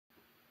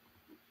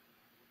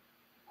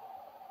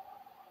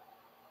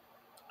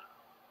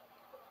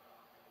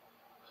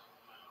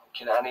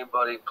Can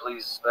anybody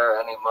please spare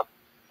any money?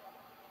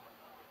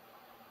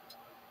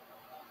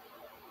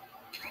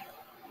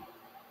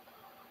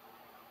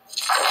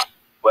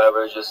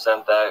 Whoever just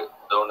sent that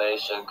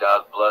donation,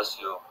 God bless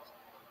you.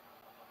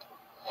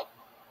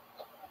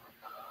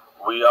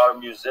 We are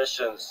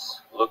musicians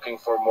looking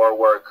for more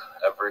work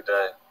every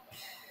day.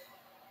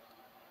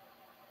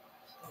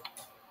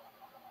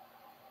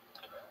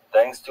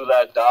 Thanks to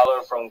that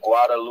dollar from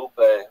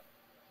Guadalupe,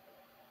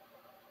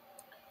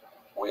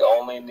 we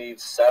only need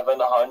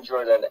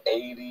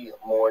 $780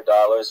 more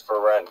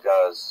for rent,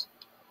 guys.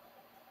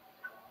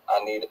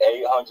 I need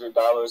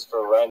 $800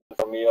 for rent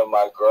for me and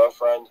my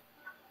girlfriend.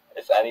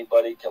 If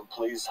anybody can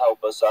please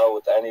help us out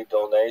with any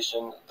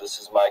donation, this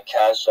is my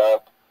Cash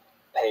App,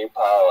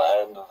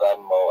 PayPal, and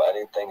Venmo.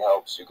 Anything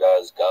helps, you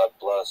guys. God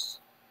bless.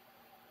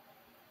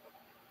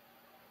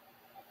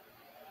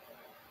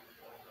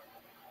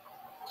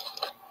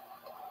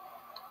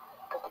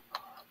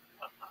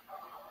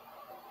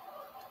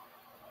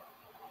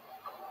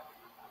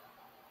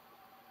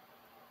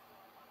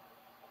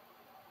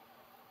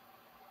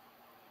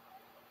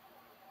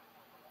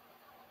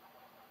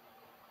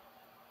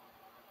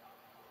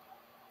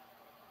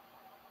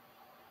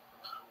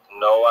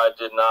 No, I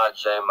did not,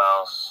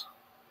 J-Mouse.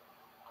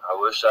 I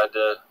wish I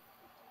did.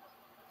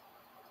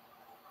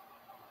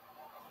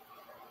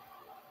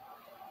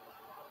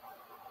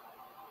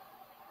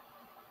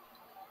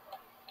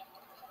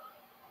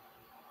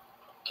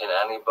 Can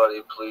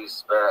anybody please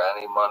spare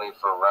any money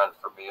for rent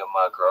for me and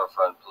my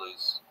girlfriend,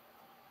 please?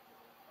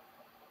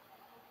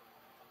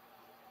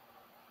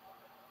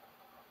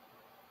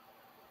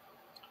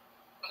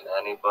 Can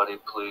anybody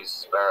please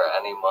spare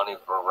any money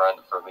for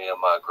rent for me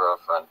and my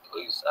girlfriend,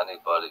 please?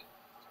 Anybody?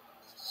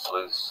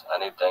 Please,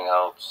 anything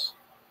helps.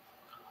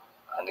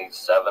 I need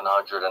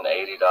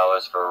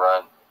 $780 for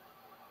rent.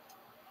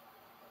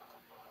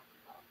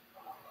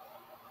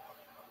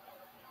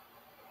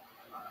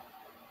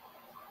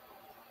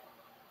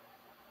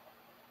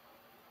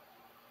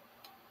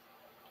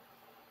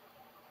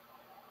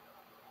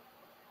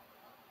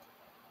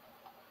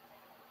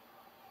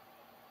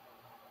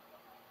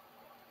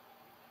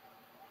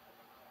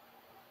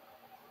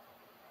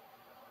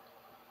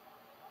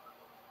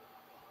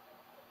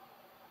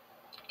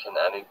 Can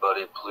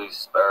anybody please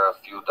spare a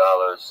few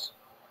dollars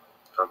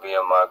for me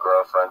and my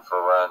girlfriend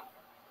for rent?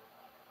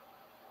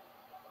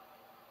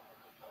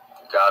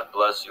 God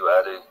bless you,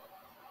 Eddie.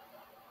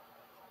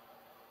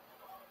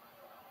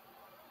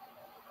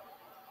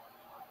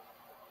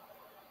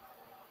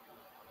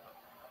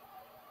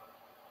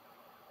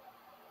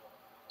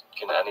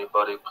 Can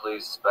anybody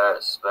please spare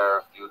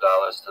a few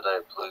dollars today,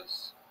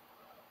 please?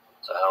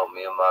 To help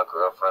me and my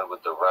girlfriend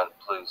with the rent,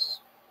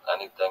 please.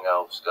 Anything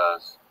helps,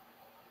 guys.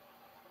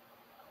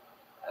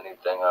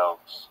 Anything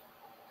helps.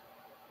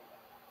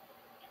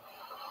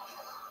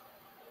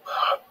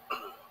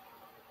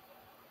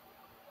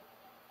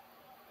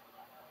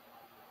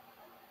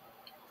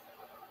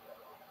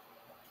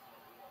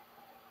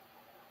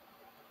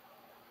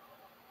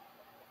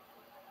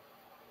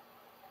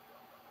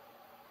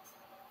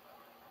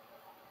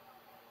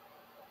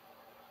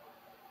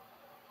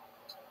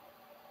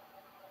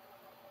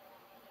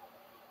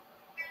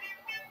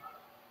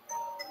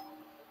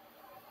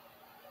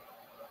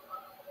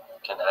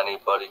 Can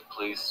anybody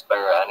please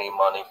spare any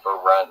money for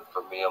rent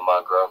for me and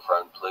my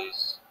girlfriend,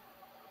 please?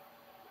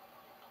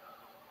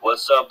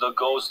 What's up, the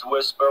Ghost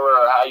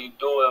Whisperer? How you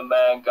doing,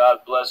 man? God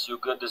bless you.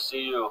 Good to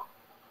see you.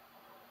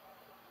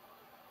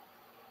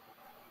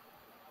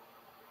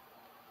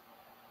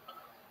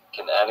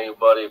 Can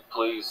anybody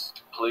please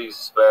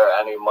spare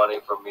any money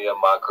for me and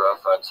my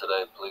girlfriend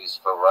today, please,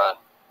 for rent?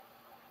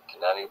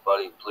 Can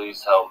anybody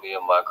please help me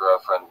and my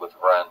girlfriend with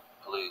rent,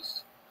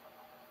 please?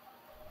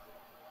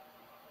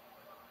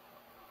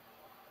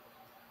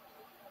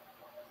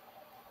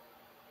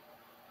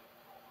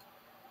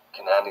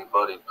 Can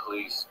anybody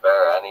please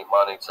spare any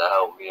money to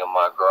help me and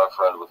my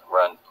girlfriend with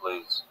rent,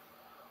 please?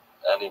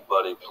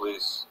 Anybody,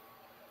 please?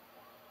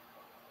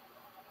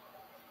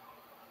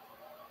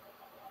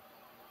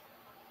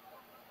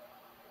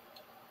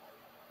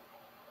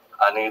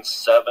 I need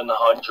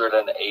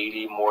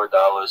 $780 more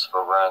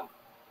for rent.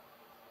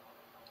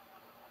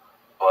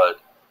 But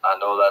I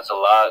know that's a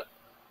lot.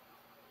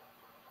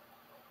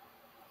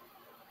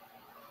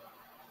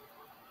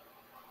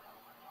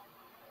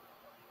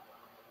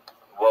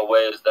 What way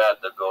is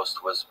that, the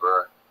Ghost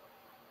Whisperer?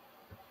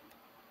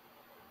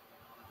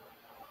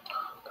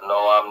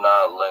 No, I'm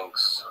not,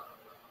 Lynx.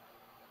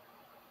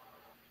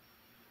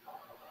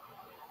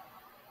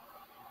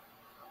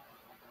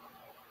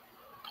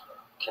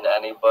 Can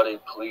anybody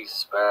please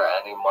spare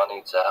any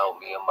money to help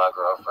me and my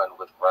girlfriend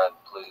with rent,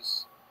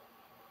 please?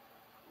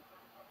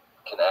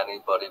 Can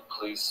anybody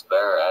please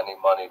spare any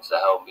money to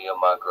help me and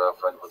my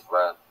girlfriend with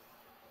rent?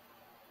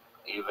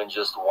 Even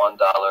just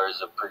 $1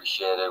 is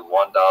appreciated.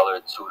 $1,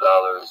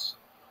 $2,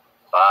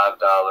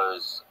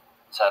 $5,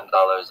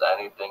 $10,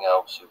 anything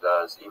helps, you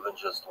guys. Even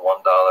just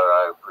 $1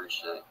 I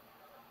appreciate.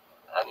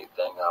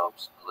 Anything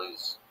helps,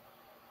 please.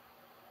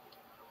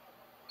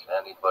 Can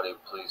anybody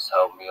please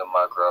help me and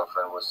my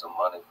girlfriend with some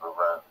money for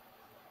rent?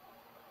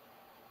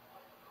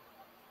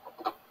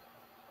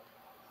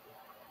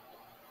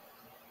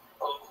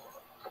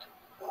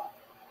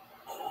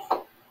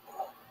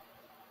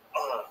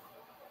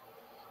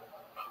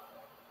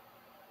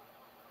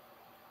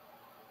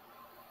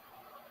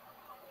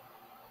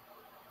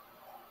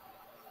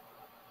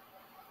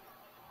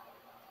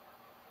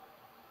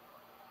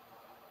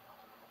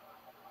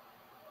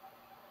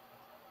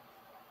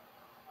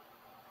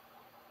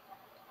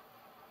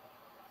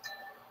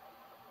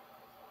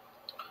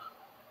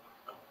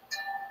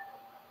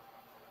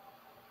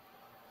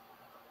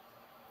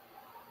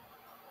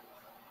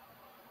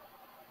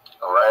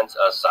 Rent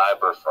a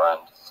cyber friend.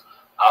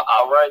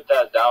 I'll write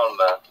that down,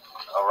 man.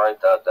 I'll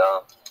write that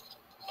down.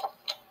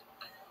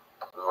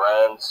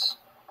 Rent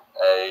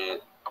a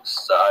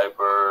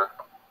cyber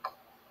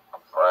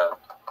friend.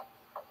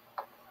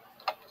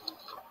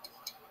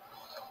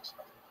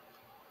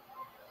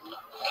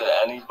 Can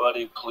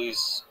anybody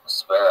please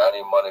spare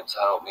any money to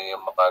help me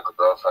and my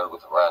girlfriend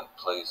with rent,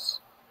 please?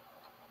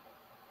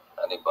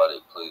 Anybody,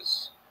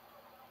 please?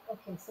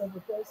 Okay, so the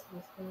ghost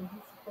whisperer,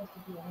 he's supposed to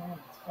be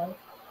anonymous, right?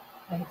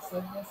 I have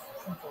said this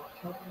since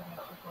October and I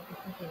forgot to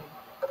continue.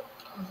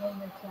 He's on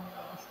there telling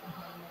us to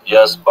how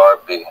Yes,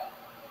 Barbie.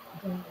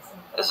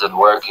 Is it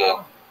working?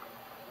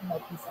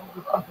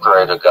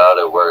 Pray to God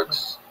it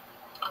works.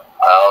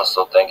 I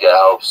also think it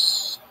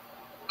helps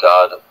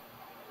God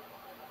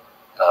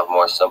to have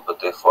more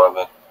sympathy for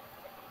me.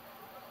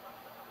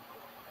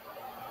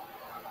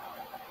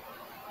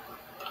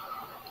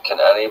 Can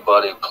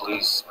anybody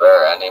please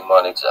spare any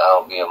money to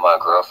help me and my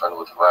girlfriend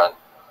with rent?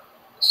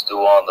 It's due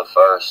on the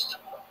 1st.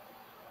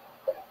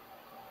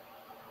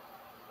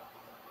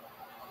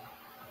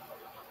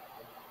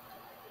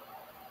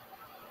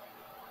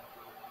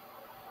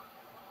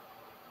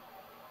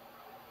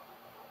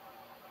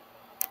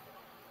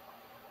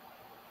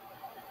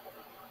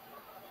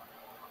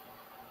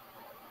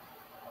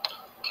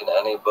 Can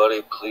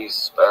anybody please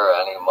spare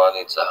any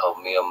money to help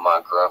me and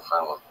my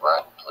girlfriend with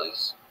rent,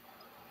 please?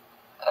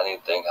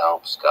 Anything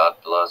helps. God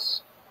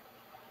bless.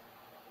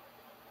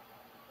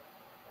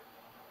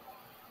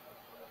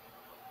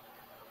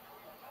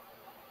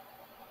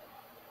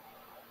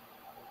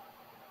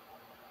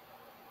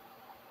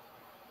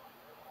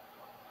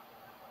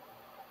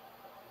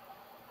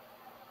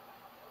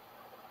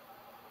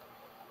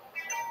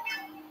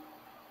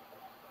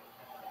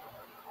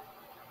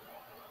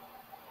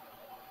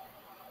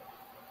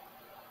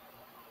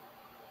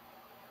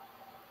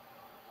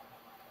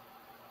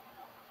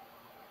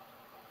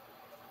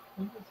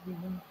 He was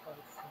removed by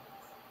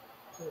science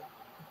to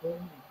very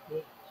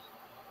engaged.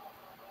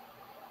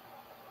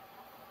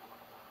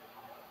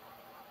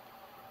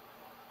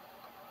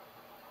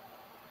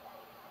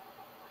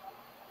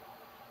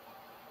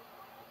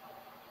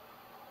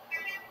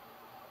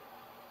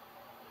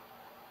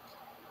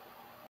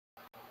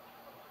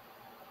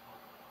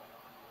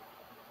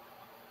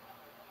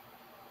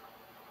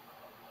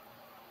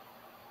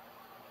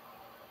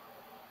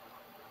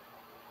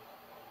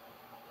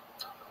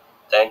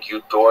 Thank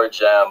you,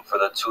 Doorjam, for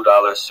the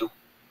 $2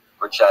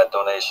 super chat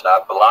donation.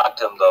 I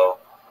blocked him, though.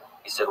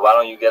 He said, why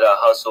don't you get a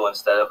hustle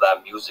instead of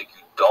that music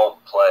you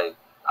don't play?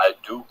 I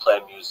do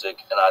play music,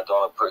 and I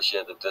don't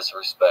appreciate the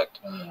disrespect.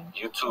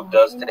 YouTube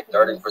does take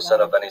 30%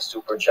 of any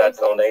super chat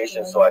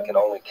donation, so I can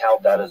only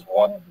count that as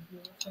one.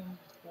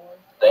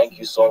 Thank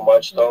you so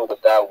much, though.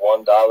 With that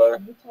 $1,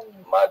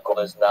 my goal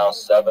is now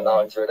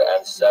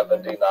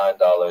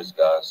 $779,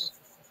 guys.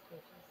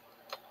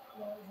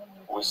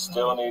 We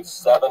still need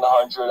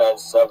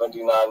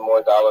 $779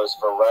 more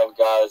for rent,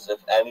 guys. If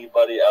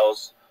anybody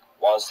else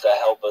wants to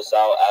help us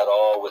out at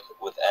all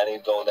with any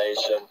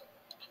donation,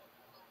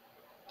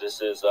 this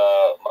is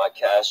my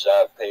Cash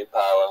App,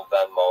 PayPal, and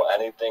Venmo.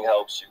 Anything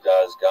helps you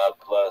guys. God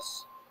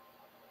bless.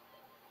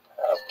 I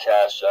have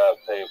Cash App,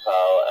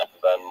 PayPal, and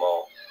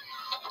Venmo.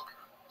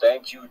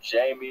 Thank you,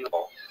 Jamie.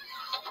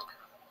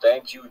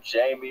 Thank you,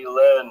 Jamie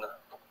Lynn.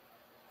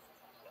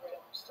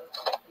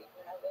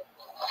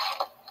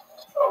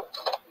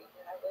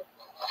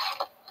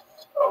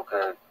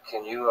 Okay,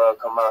 can you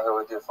come out here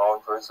with your phone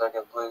for a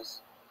second,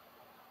 please?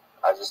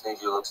 I just need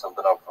you to look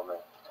something up for me.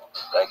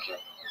 Thank you.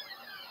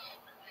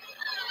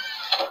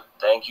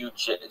 Thank you,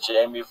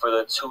 Jamie, for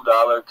the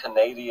 $2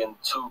 Canadian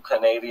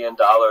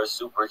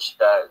super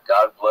chat.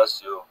 God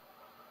bless you.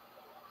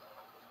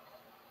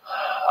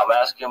 I'm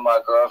asking my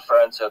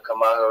girlfriend to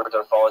come out here with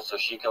her phone so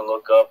she can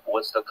look up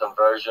what's the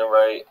conversion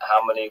rate,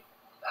 how many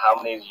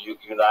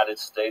United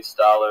States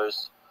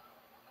dollars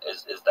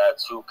is that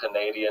to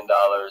Canadian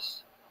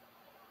dollars,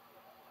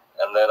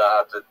 and then I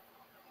have to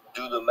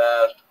do the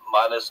math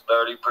minus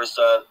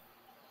 30%.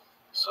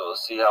 So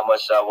see how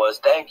much that was.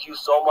 Thank you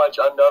so much.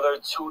 Another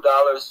 $2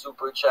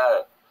 super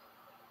chat.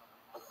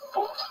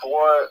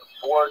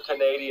 Four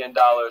Canadian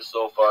dollars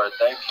so far.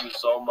 Thank you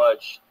so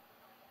much.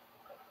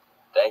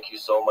 Thank you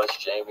so much,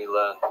 Jamie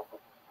Lynn.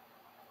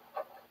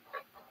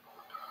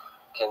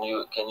 Can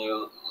you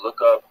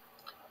look up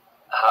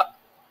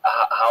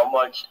how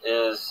much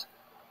is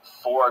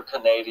 4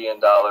 Canadian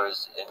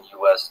dollars in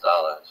US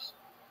dollars.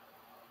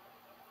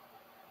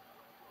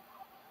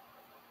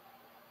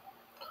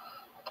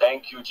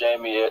 Thank you,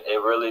 Jamie.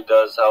 It really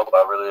does help.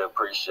 I really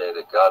appreciate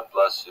it. God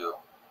bless you.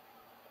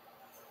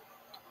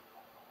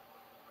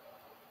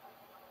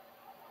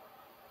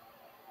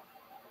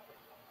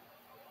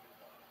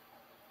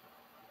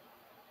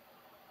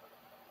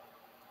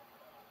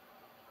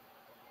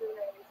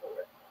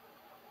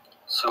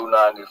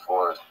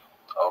 $2.94.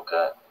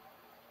 Okay.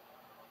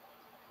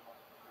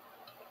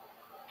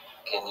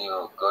 Can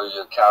you go to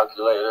your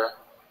calculator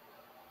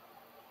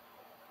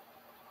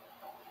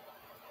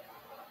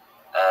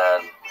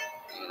and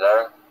you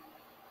there?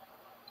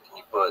 Can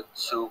you put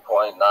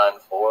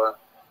 2.94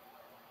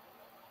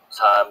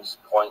 times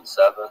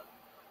 0.7?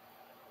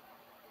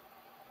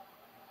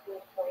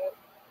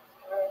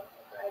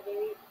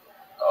 2.58.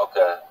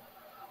 Okay.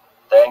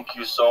 Thank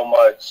you so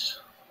much.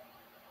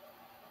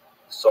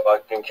 So I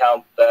can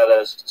count that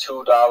as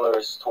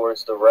 $2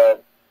 towards the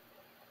rent.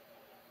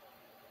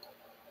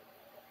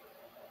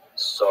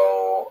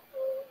 So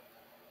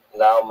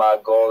now my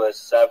goal is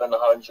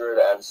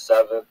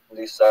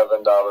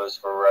 $777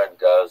 for rent,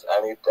 guys.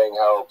 Anything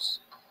helps.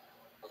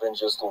 Even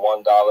just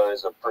 $1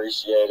 is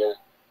appreciated.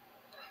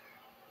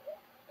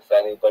 If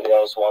anybody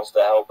else wants to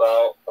help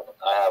out,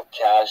 I have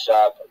Cash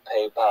App,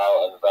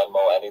 PayPal, and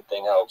Venmo.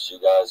 Anything helps you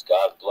guys.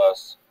 God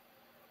bless.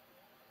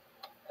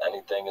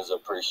 Anything is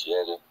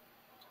appreciated.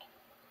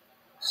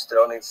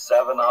 Still need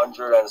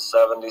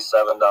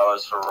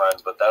 $777 for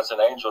rent, but that's an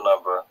angel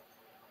number.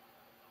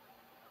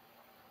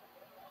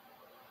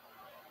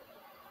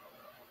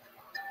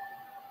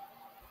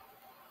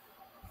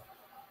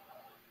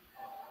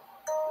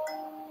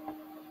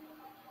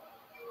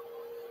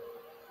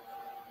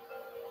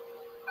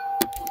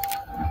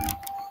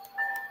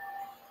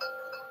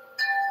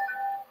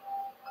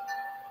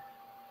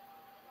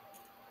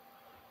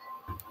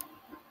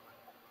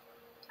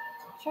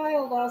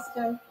 Child,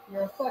 Austin,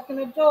 you're a fucking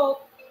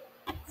adult.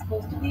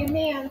 Supposed to be a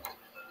man.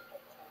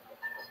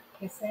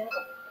 Hey, Sam.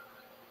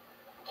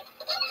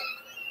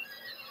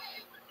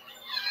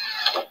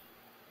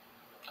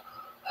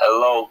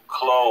 Hello,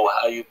 Chloe.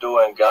 How you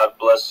doing? God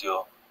bless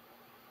you.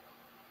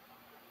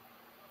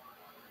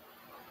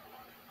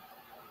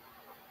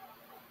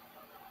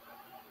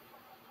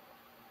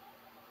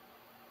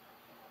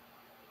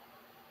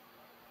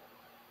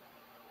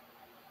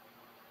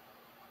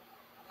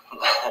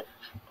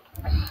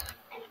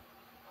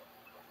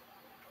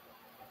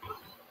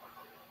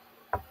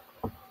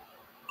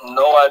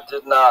 No, I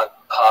did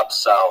not.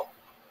 Pops out.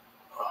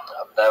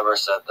 I've never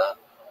said that.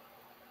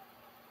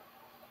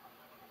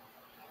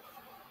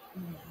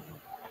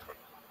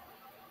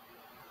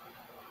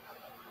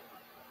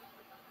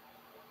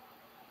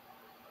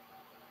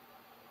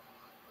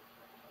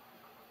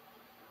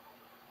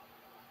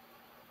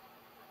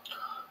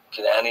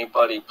 Can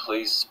anybody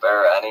please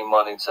spare any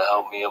money to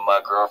help me and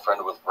my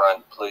girlfriend with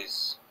rent,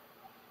 please?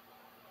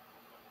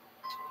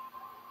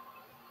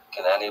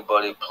 Can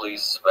anybody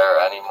please spare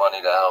any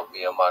money to help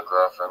me and my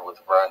girlfriend with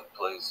rent,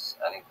 please?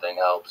 Anything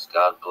helps.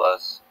 God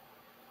bless.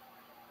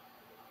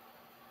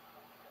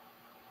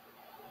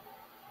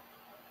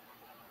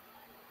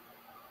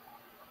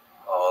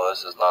 Oh,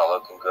 this is not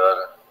looking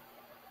good.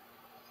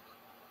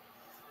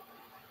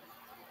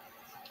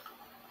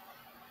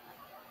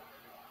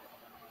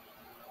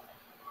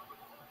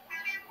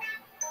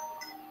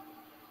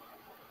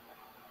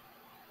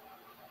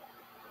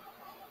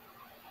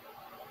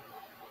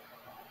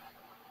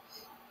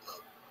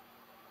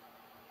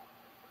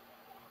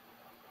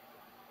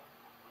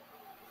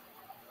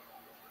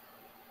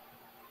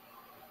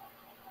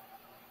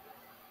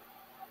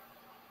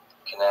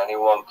 Can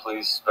anyone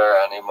please spare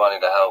any money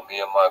to help me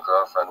and my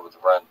girlfriend with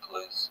rent,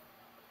 please?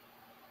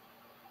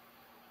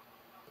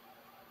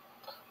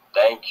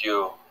 Thank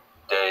you,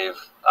 Dave.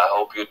 I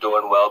hope you're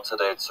doing well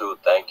today, too.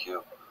 Thank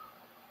you.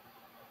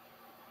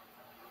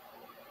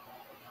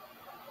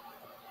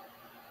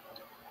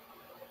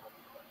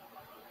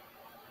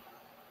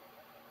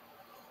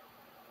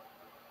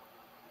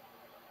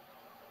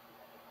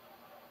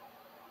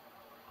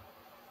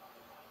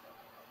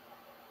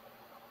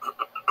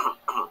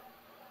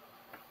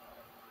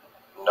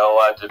 No,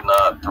 I did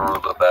not throw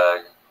the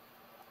bag.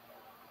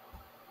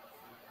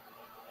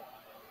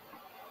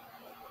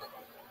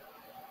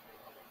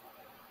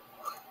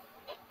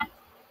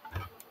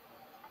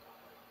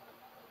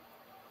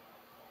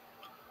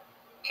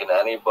 Can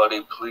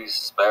anybody please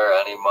spare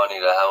any money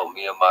to help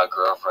me and my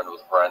girlfriend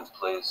with rent,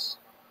 please?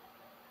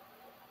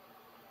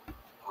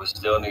 We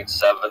still need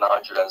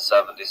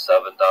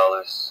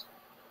 $777.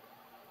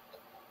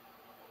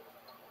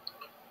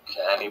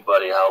 Can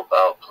anybody help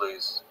out,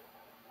 please?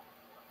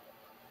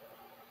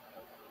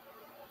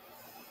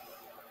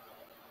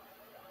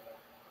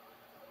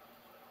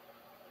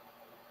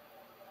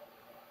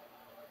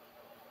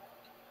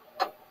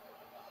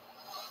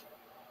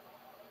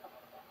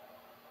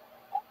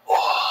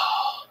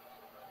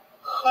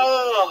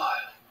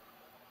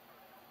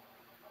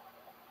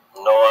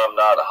 No, I'm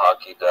not a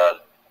hockey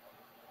dad.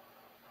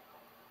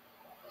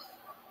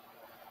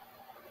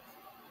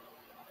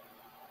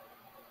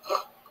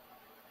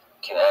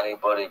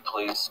 anybody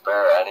please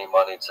spare any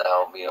money to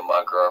help me and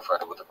my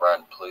girlfriend with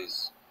rent,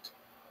 please?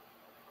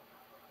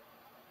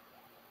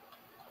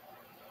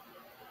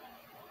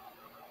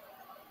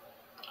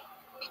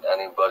 Can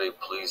anybody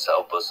please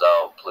help us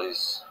out,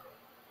 please?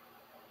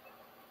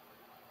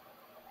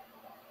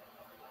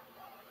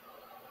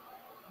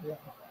 Yeah,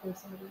 there's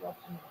somebody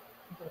watching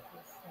get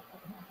this. I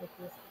couldn't get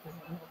this because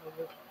I never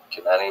would.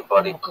 Can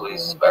anybody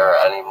please spare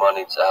any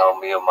money to help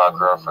me and my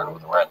girlfriend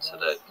with rent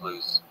today,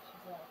 please?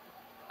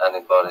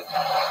 Anybody?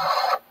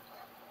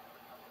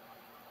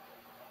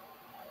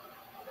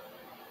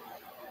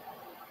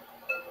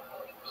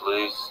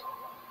 Please?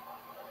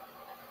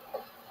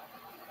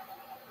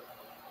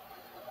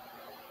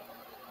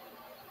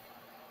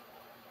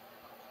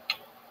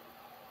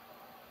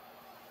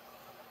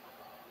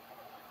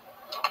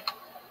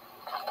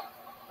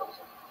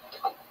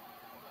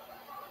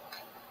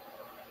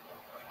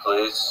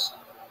 Please?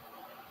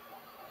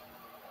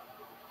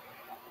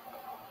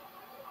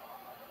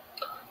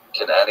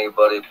 Can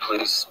anybody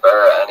please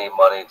spare any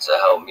money to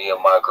help me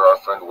and my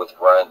girlfriend with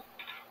rent?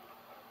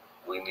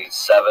 We need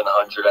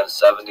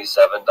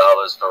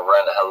 $777 for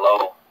rent.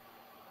 Hello?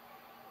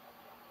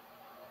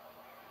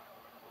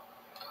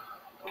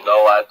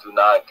 No, I do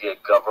not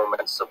get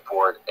government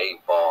support,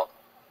 8-ball.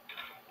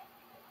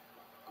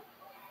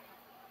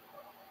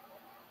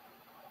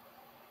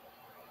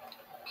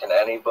 Can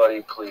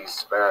anybody please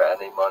spare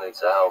any money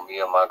to help me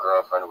and my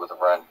girlfriend with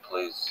rent,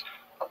 please?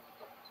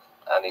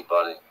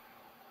 Anybody?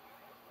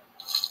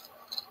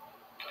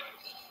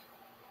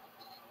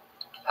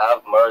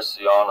 Have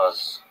mercy on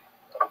us,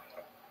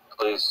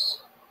 please.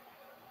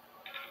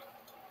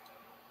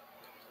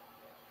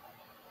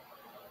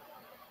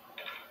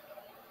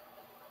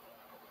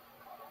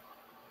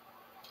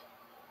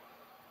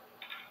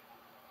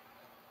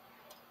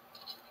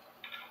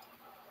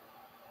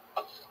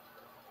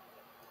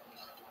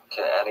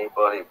 Can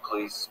anybody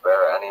please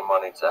spare any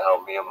money to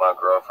help me and my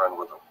girlfriend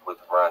with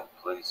rent,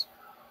 please?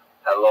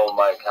 Hello,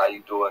 Mike. How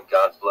you doing?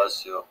 God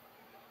bless you.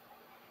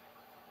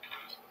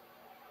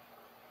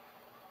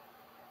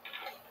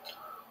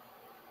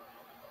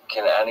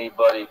 Can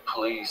anybody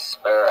please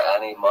spare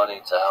any money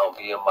to help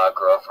me and my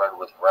girlfriend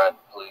with rent,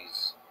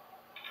 please?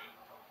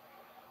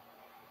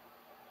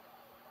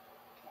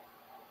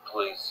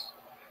 Please.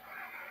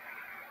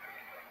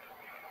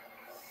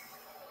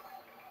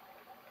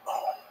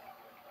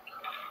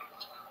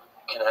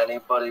 Can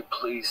anybody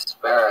please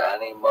spare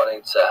any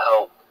money to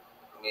help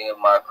me and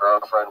my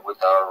girlfriend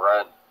with our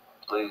rent,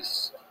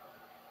 please?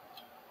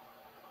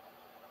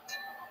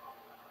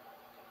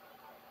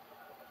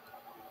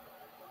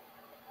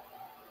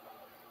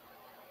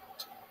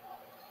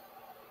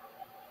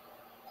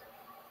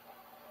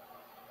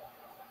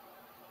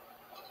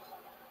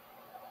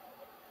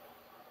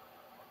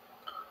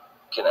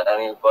 Can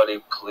anybody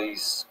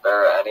please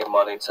spare any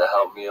money to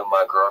help me and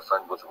my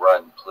girlfriend with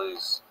rent,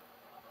 please?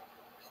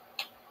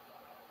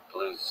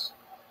 Please.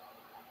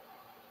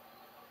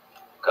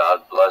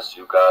 God bless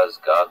you guys.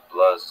 God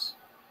bless.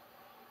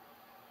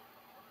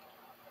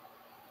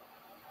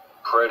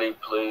 Pretty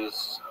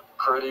please.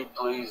 Pretty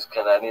please.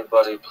 Can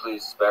anybody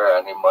please spare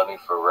any money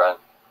for rent?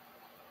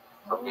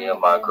 For me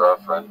and my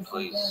girlfriend,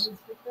 please.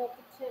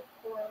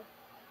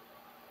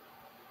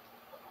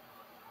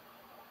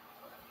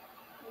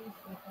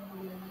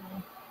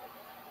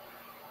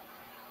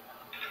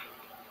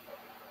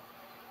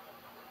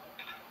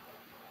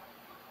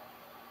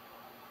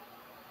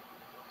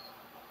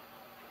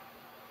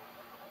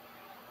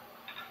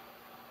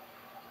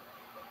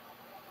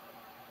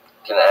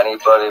 Can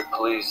anybody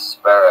please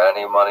spare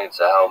any money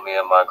to help me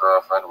and my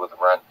girlfriend with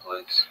rent,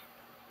 please?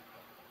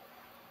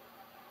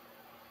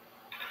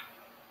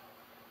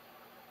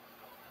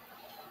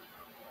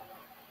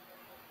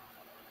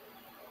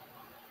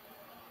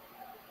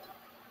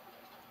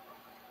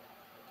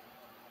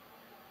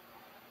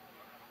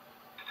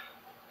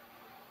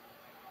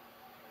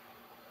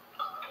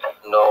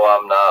 No,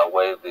 I'm not,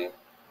 Wavy.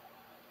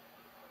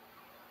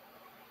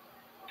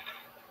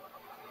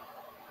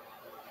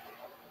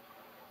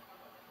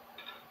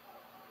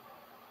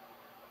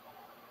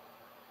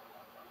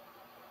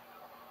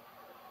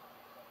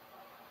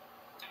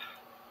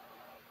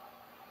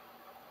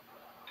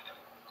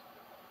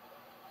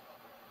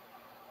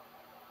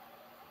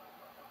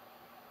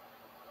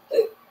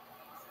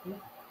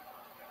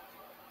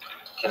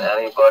 Can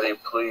anybody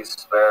please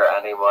spare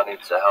any money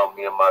to help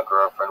me and my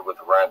girlfriend with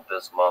rent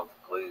this month,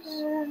 please?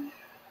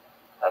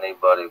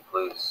 Anybody,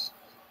 please?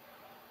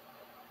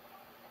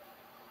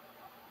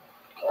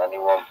 Can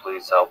anyone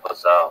please help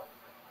us out?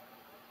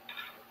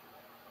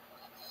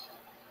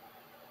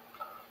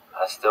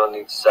 I still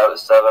need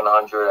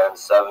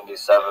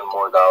 $777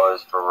 more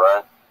for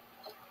rent,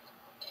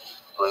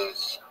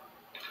 please.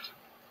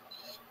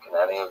 Can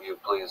any of you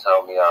please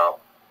help me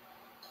out?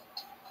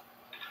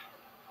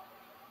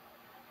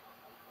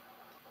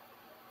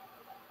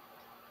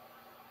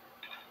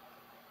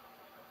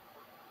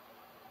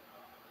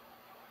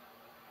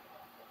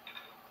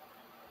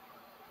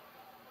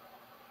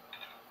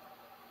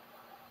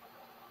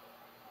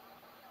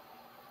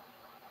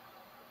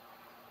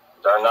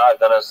 They're not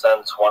gonna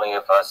send 20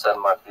 if I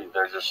send my feet.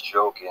 They're just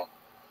joking.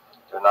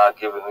 They're not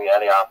giving me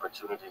any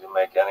opportunity to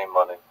make any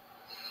money.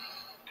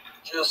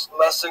 Just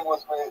messing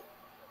with me.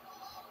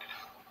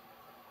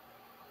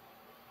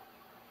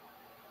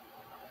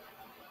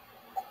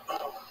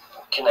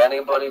 Can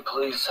anybody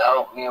please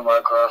help me and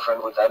my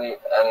girlfriend with any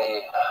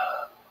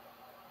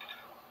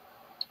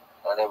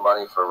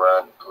money for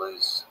rent,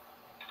 please?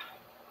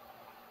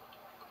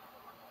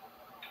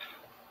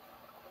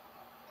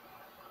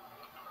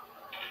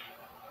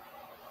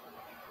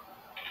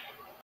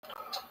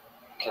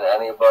 Can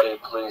anybody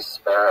please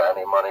spare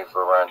any money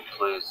for rent,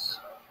 please?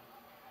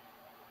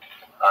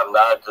 I'm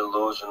not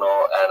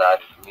delusional,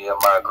 and me and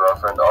my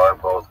girlfriend are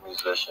both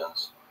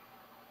musicians.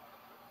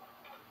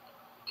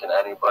 Can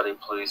anybody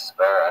please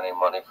spare any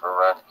money for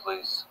rent,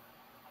 please?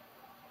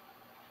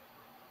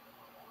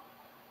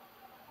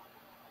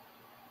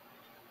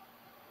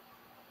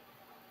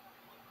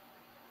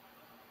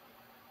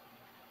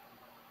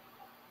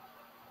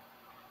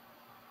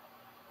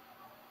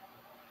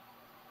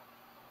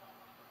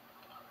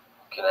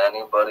 Can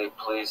anybody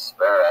please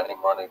spare any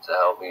money to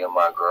help me and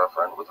my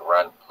girlfriend with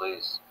rent,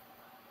 please?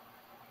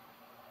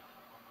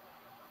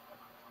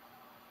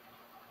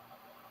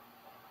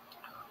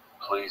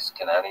 Please,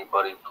 can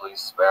anybody please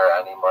spare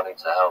any money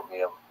to help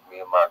me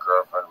and my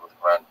girlfriend with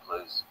rent,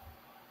 please?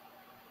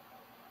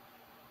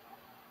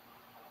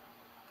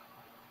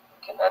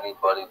 Can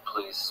anybody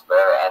please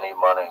spare any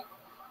money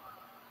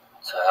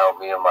to help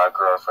me and my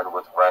girlfriend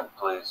with rent,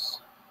 please?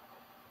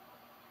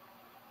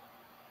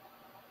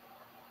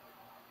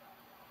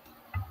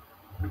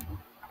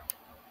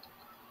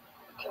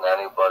 Can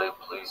anybody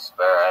please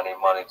spare any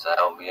money to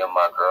help me and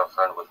my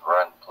girlfriend with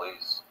rent,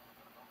 please?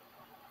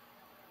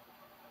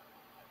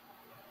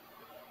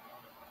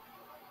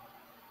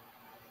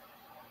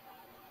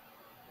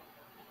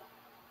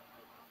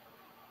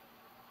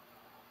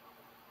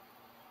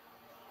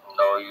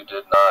 No, you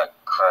did not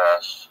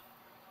crash.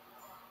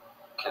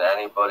 Can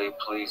anybody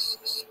please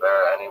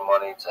spare any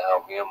money to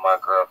help me and my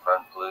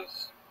girlfriend,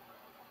 please?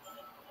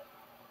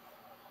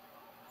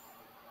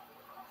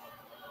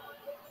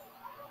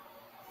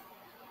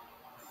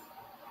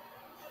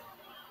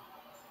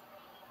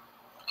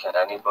 Can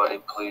anybody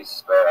please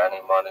spare any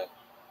money?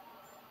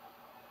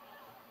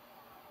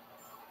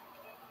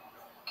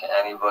 Can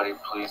anybody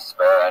please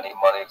spare any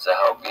money to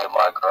help me and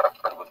my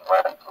girlfriend with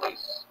rent,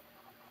 please?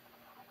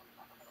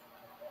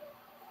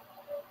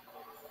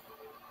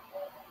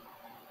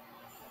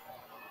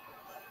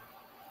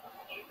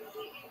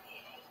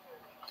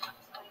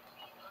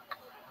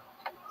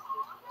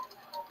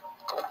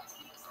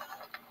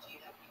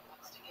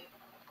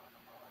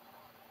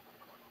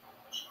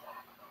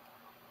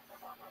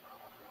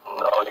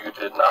 No, you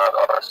did not,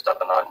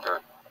 R700.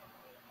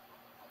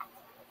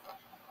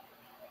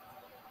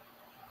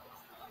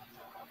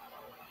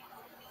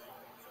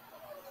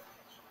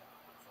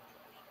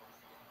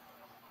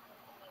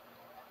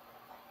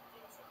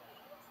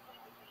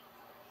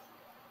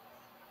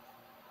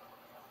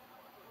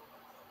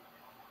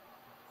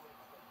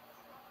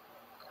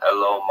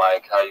 Hello,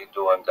 Mike. How you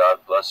doing? God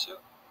bless you.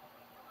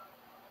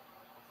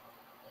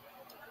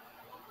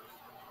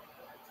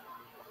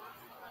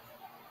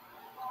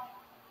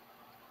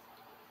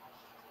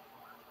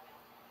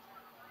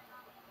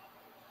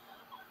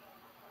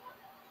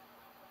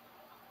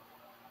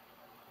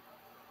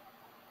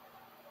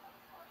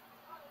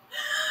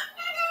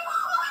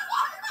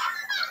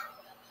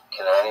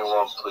 Can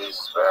anyone please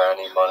spare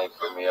any money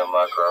for me and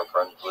my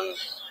girlfriend,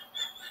 please?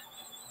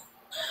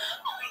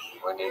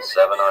 We need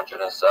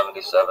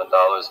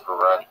 $777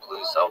 for rent.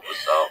 Please help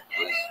us out,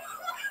 please.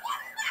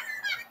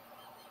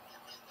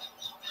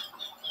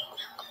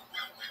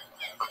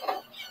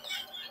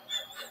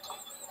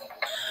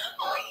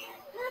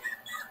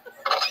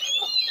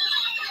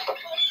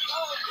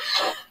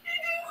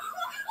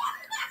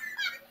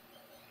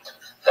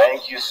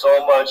 Thank you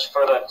so much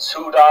for the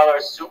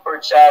 $2 super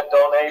chat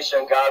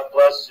donation. God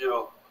bless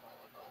you.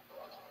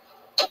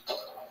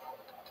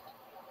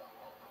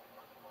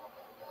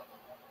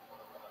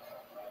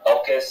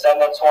 Okay,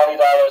 send the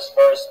 $20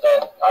 first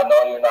then. I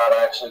know you're not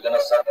actually going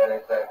to send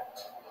anything.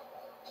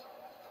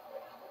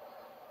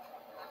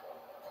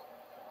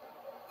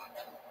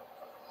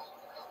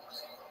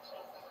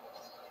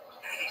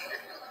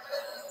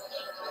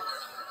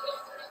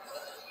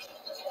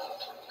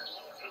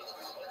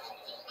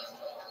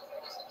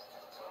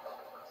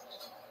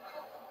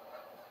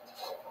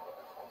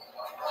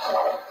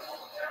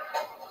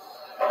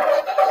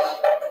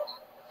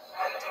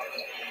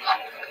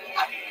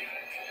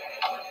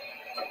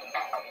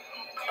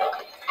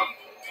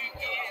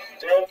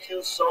 Thank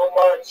you so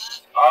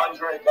much,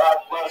 Andre. God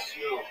bless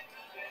you.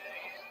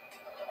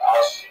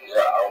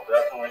 I'll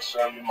definitely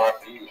show you my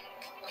feet.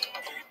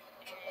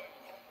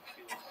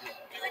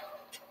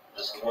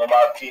 This is what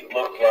my feet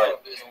look like.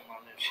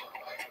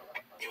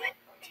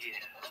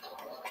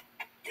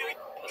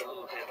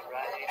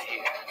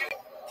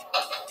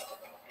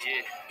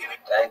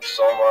 Thanks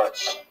so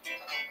much.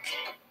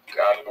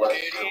 God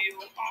bless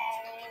you.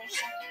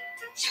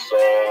 So,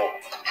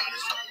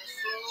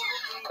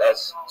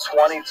 That's $22.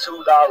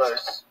 I'm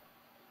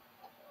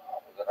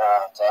gonna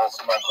have to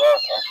ask my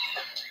girlfriend.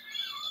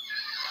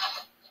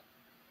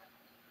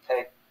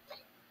 Hey,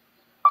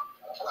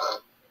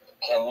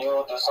 can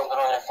you do something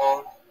on your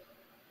phone?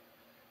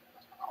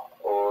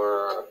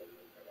 Or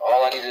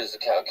all I need is a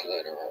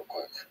calculator real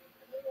quick.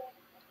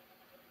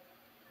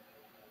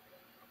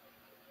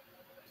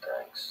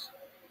 Thanks.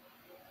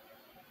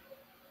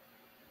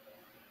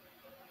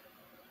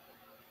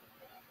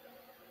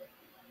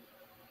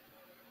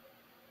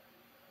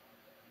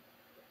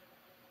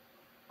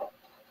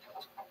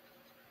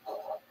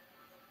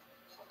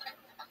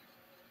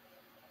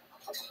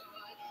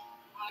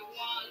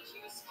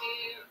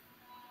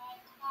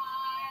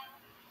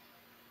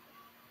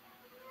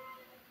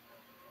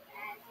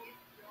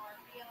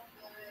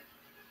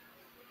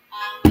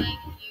 I'll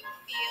make you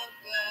feel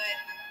good.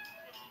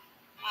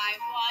 I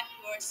want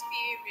your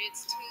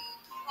spirits to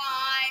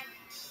climb.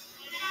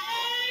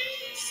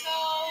 So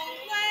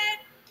let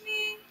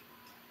me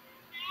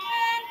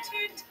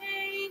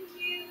entertain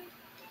you,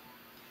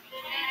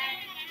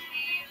 and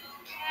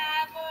we'll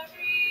have a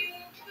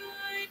real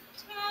good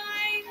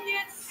time.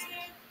 Yes,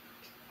 sir.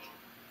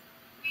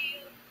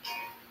 We'll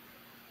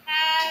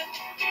have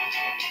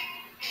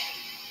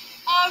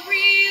a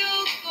real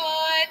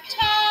good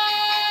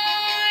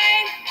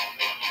time.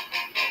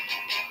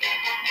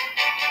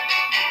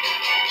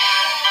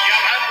 The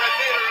Alhambra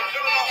Theater of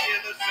Philadelphia,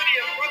 the city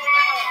of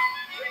brotherly love,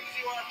 brings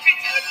you our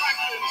featured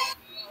attractions.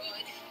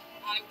 Good.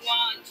 I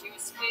want your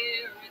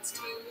spirits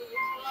to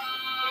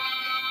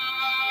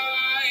climb.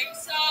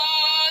 So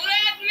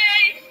let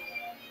me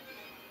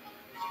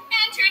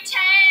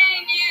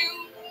entertain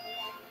you,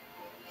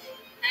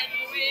 and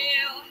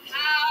we'll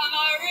have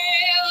a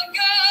real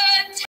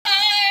good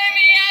time.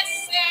 Yes,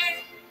 sir.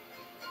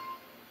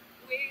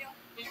 We'll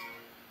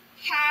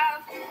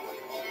have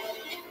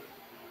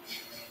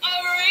a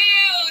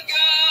real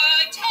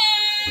good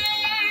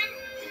time.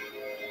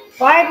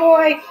 Bye,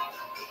 boy.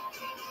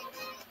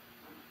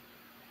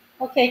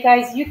 Okay,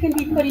 guys, you can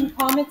be putting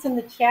comments in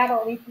the chat.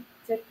 I'll need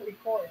to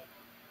record.